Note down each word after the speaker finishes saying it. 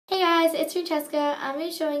guys, it's Francesca. I'm going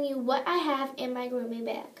to be showing you what I have in my grooming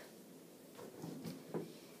bag.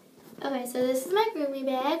 Okay, so this is my grooming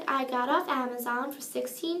bag. I got off Amazon for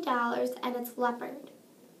 $16 and it's leopard.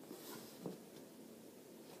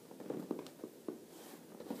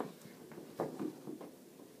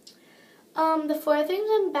 The four things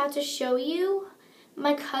I'm about to show you,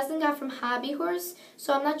 my cousin got from Hobby Horse,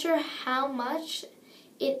 so I'm not sure how much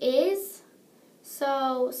it is,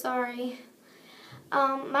 so sorry.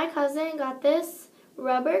 My cousin got this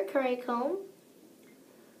rubber curry comb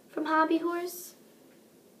from Hobby Horse.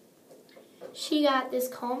 She got this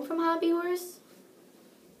comb from Hobby Horse.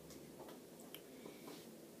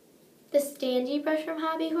 The standy brush from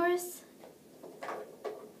Hobby Horse.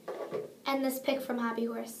 And this pick from Hobby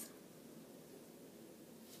Horse.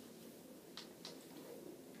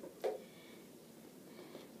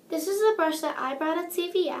 This is the brush that I brought at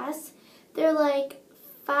CVS. They're like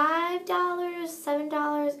 $5,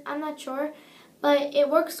 $7, I'm not sure. But it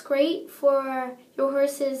works great for your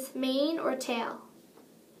horse's mane or tail.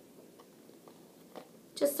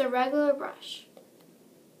 Just a regular brush.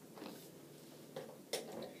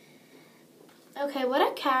 Okay, what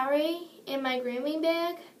I carry in my grooming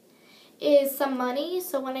bag is some money,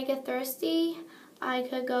 so when I get thirsty, I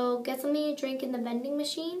could go get something to drink in the vending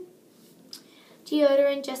machine.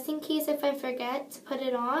 Deodorant just in case if I forget to put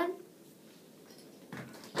it on.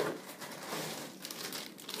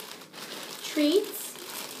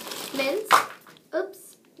 Treats, mints.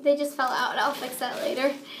 Oops, they just fell out. I'll fix that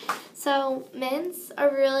later. So mints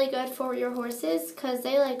are really good for your horses because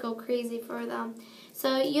they like go crazy for them.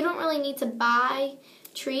 So you don't really need to buy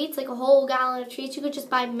treats, like a whole gallon of treats. You could just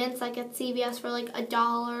buy mints like at CVS for like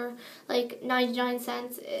 $1, like 99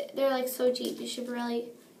 cents. They're like so cheap. You should really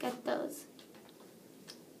get those.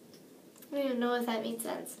 I don't even know if that made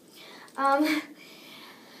sense. I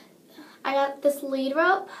got this lead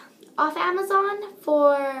rope off Amazon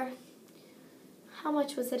for, how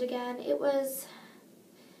much was it again? It was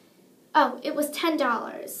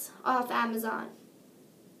 $10 off Amazon.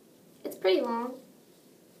 It's pretty long.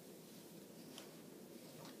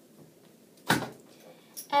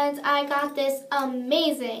 And I got this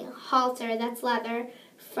amazing halter that's leather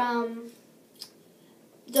from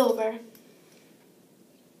Dover.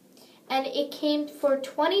 And it came for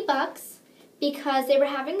 $20 because they were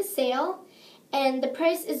having a sale, and the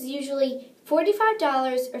price is usually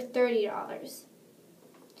 $45 or $30.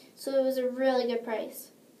 So it was a really good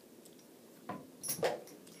price.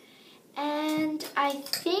 And I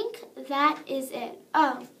think that is it.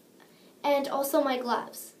 Oh, and also my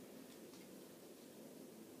gloves.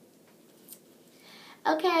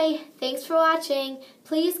 Okay, thanks for watching.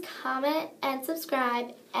 Please comment and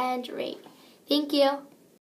subscribe and rate. Thank you.